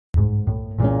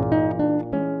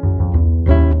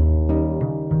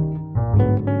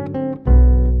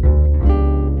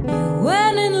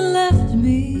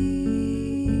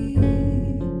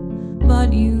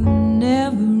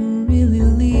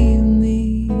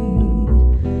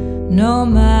No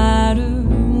matter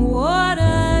what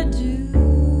I do,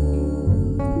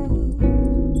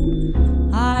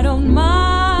 I don't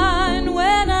mind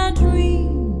when I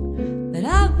dream that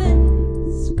I've been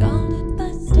scalded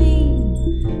by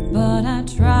steam, but I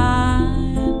try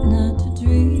not to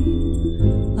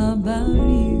dream about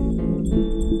you.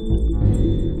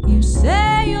 You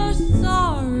say you're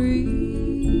sorry,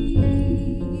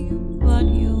 but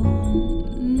you'll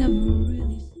never really.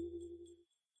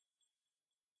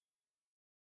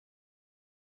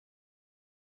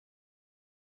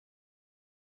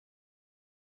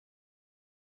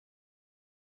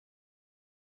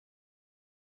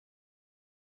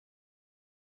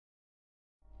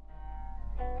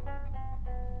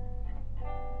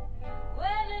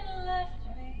 When it left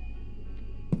me,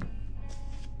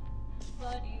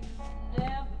 but you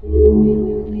never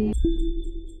really leave me.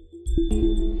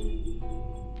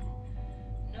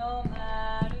 No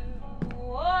matter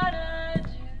what I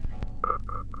do.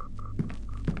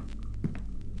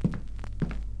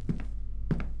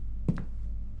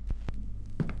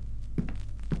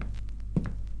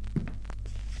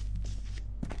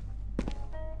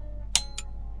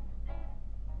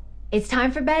 It's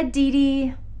time for bed, Dee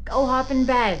Dee. Go hop in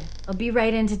bed. I'll be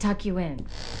right in to tuck you in.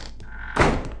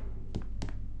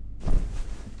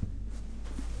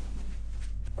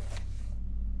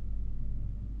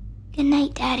 Good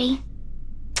night, Daddy.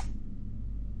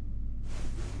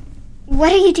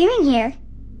 What are you doing here?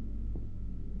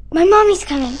 My mommy's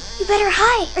coming. You better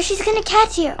hide, or she's gonna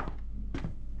catch you.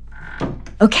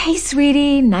 Okay,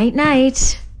 sweetie.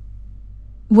 Night-night.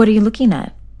 What are you looking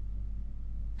at?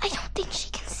 I don't think she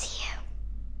can see you.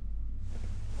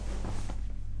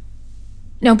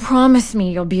 Now promise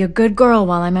me you'll be a good girl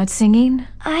while I'm out singing.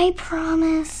 I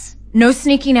promise. No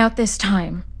sneaking out this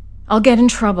time. I'll get in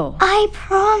trouble. I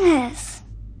promise.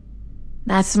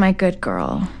 That's my good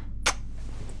girl.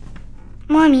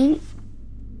 Mommy,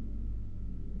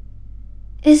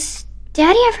 is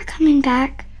Daddy ever coming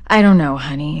back? I don't know,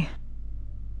 honey.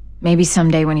 Maybe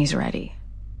someday when he's ready.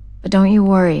 But don't you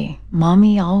worry.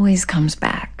 Mommy always comes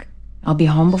back. I'll be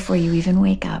home before you even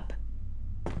wake up.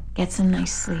 Get some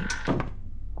nice sleep.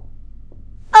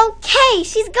 Okay,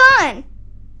 she's gone.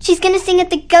 She's gonna sing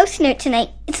at the Ghost Note tonight.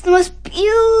 It's the most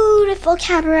beautiful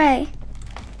cabaret.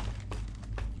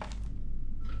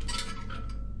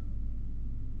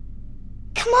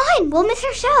 Come on, we'll miss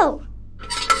her show.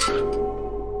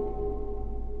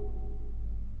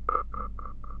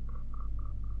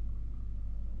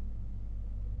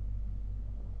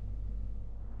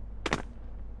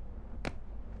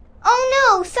 Oh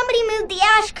no, somebody moved the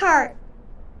ash cart.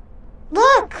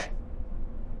 Look.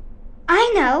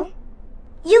 I know.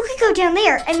 You could go down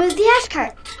there and move the ash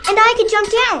cart, and I could jump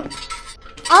down.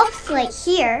 I'll play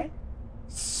here,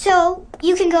 so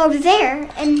you can go over there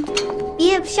and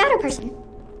be a shadow person.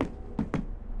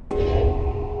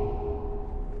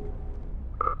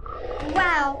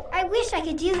 Wow, I wish I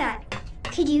could do that.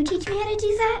 Could you teach me how to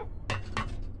do that?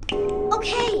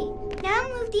 Okay, now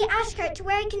move the ash cart to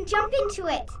where I can jump into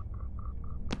it.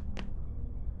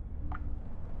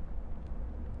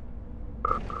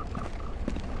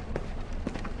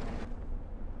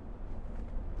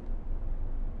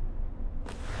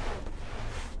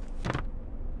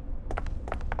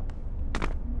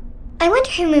 I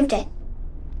wonder who moved it.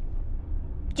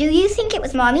 Do you think it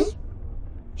was Mommy?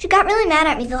 She got really mad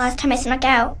at me the last time I snuck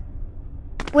out.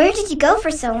 Where did you go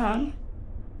for so long?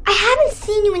 I haven't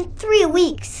seen you in 3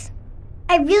 weeks.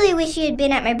 I really wish you had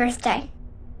been at my birthday.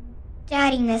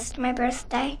 Daddy missed my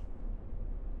birthday.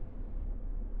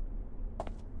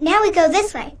 Now we go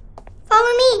this way.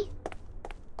 Follow me.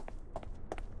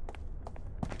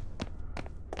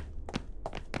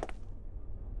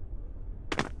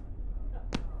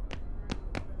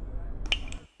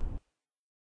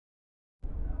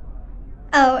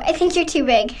 Oh, I think you're too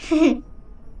big.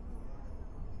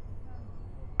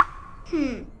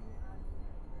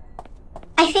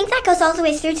 I think that goes all the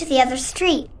way through to the other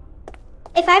street.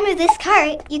 If I move this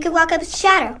cart, you could walk up its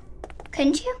shadow.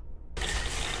 Couldn't you?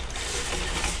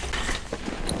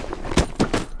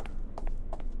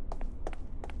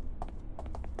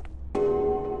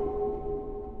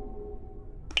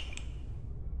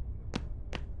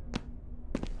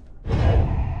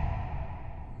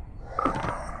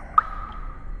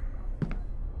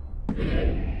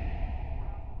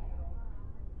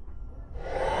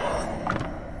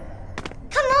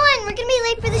 We're gonna be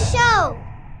late for the show.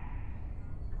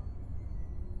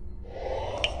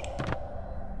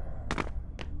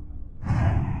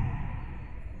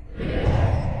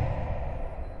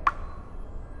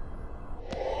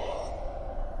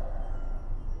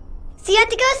 See you at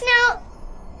the Ghost Note.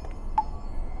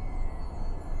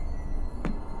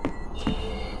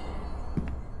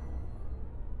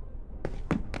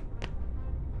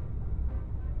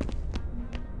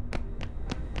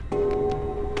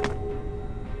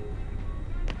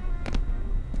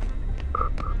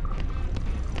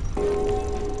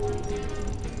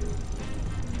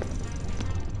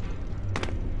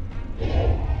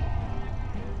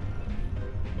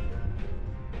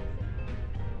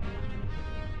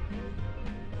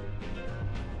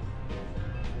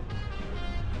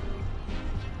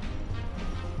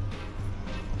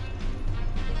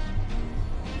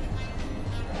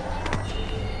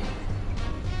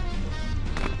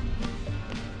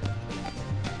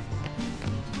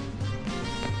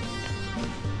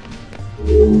 They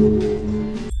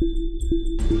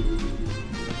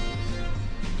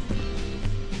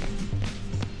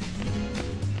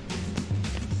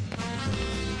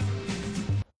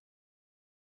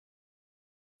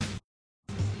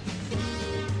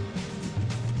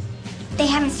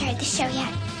haven't started the show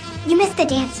yet. You missed the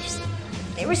dancers.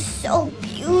 They were so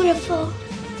beautiful.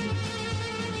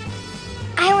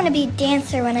 I want to be a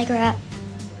dancer when I grow up.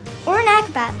 Or an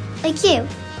acrobat, like you.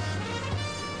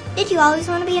 Did you always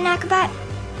want to be an acrobat?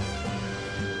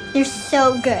 You're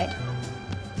so good.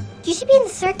 You should be in the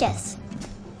circus.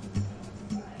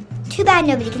 Too bad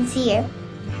nobody can see you.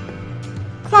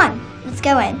 Come on, let's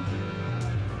go in.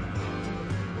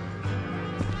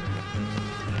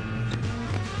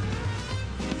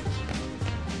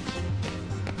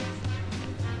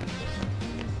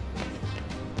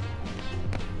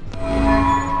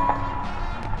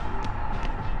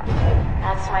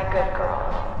 That's my good girl.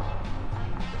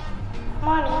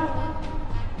 Mommy,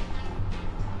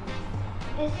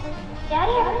 is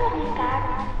Daddy ever coming back?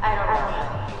 I don't know.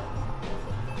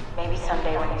 Maybe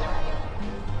someday when he's ready.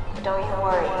 But don't you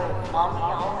worry, Mommy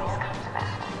always comes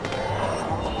back.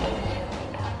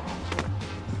 Wake up.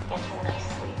 Get some nice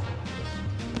sleep.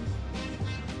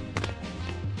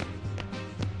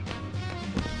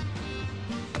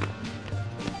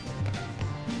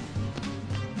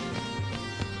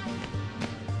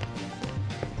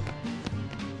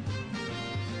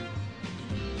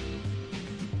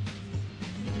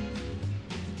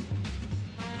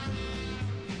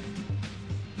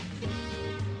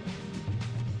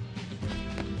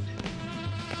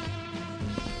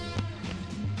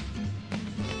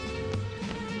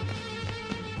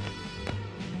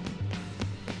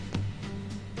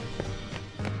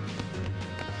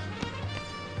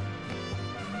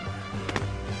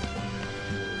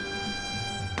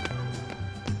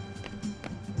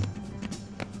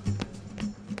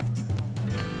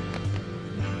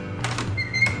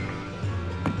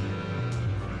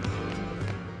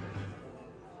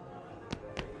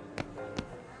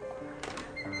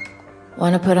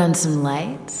 Want to put on some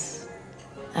lights?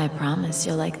 I promise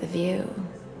you'll like the view.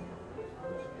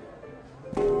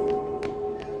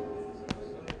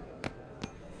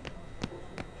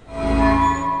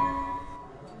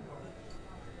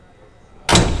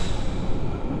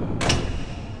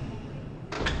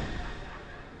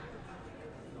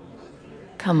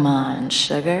 Come on,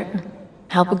 sugar.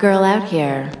 Help a girl out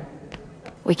here.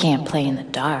 We can't play in the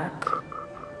dark.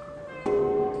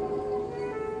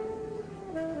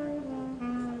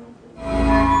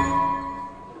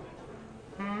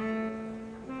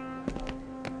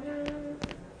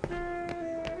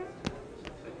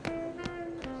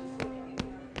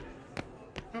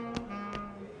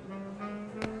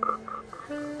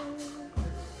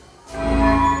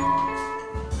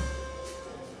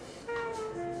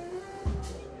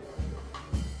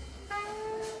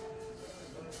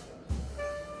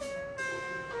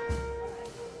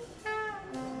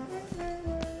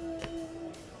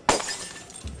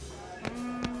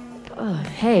 Oh,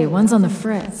 hey, one's on the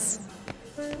fritz.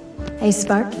 Hey,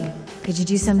 Sparky, could you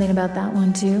do something about that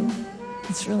one too?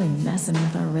 It's really messing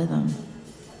with our rhythm.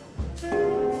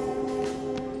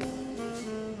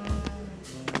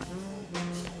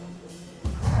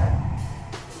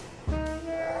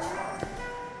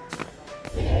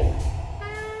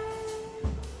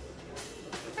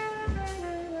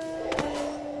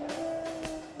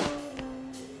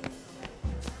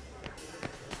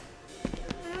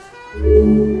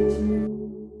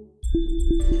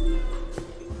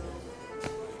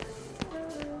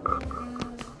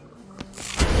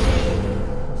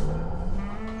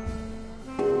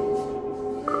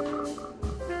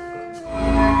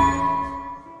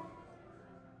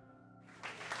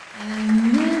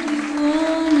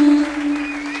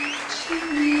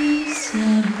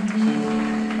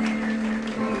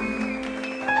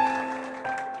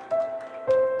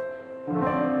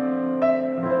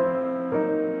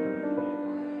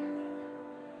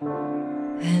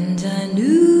 And I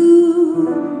knew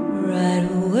right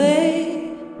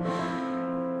away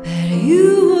that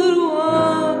you would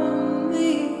want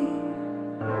me.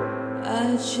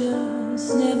 I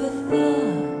just never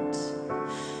thought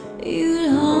you'd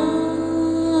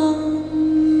harm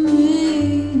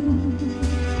me.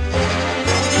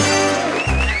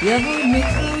 You hold me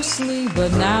closely,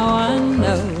 but now I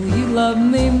know you love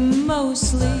me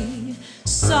mostly.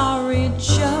 Sorry,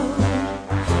 Joe,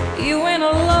 you ain't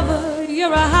a lover,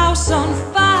 you're a house on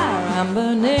fire, I'm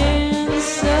burning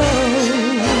so.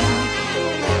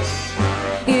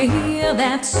 You hear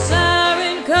that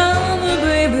siren coming,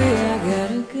 baby, I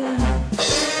gotta go.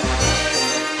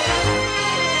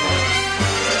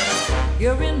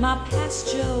 You're in my my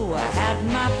past, Joe. I had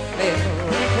my fill.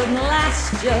 It couldn't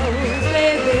last, Joe.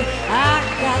 Baby, I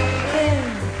got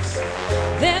things.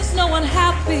 There's no one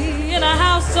happy in a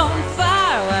house on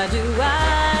fire. Why do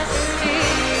I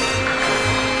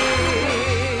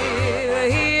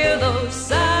still hear those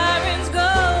sirens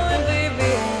going,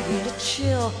 baby? I get a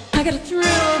chill, I get a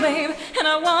thrill, babe, and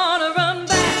I wanna run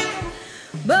back,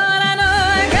 but I know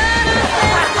I gotta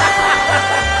stay.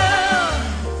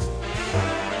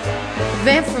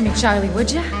 Vamp for me, Charlie,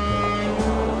 would ya?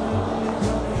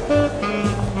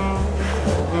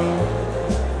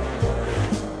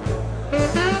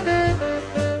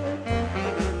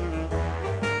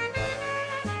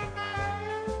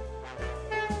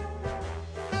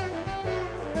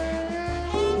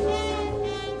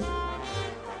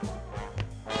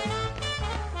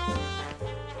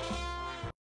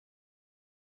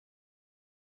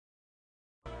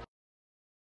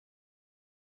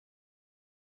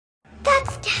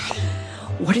 That's Daddy.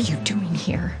 What are you doing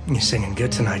here? You're singing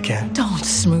good tonight, Kat. Don't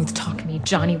smooth talk me,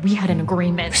 Johnny. We had an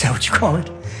agreement. Is that what you call it?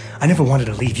 I never wanted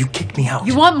to leave. You kicked me out.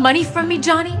 You want money from me,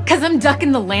 Johnny? Cause I'm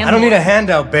ducking the landlord. I don't need a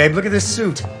handout, babe. Look at this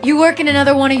suit. You working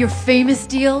another one of your famous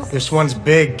deals? This one's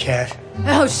big, Kat.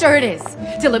 Oh, sure it is.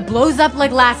 Till it blows up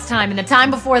like last time and the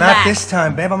time before Not that. this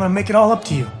time, babe. I'm gonna make it all up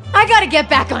to you. I gotta get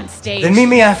back on stage. Then meet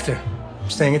me after. I'm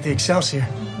staying at the Excelsior.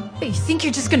 You think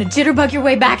you're just gonna jitterbug your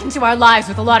way back into our lives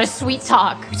with a lot of sweet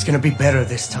talk? It's gonna be better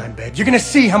this time, babe. You're gonna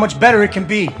see how much better it can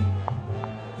be.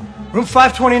 Room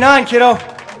 529, kiddo.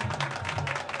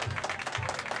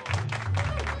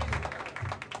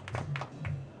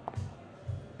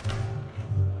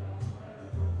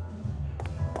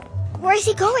 Where is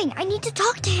he going? I need to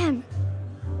talk to him.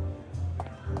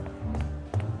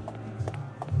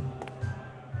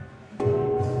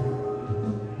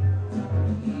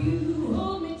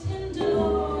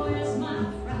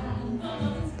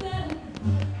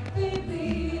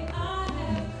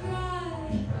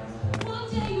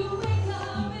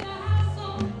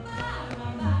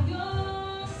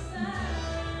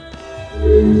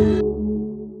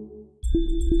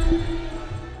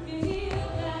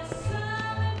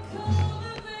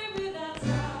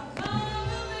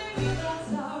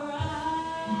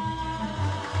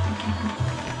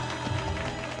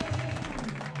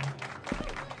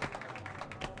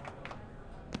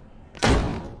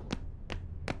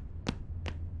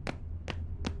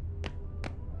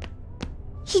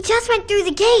 He just went through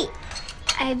the gate.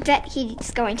 I bet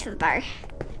he's going to the bar.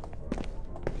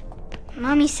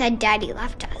 Mommy said Daddy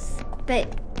left us, but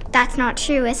that's not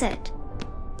true, is it?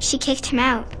 She kicked him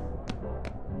out.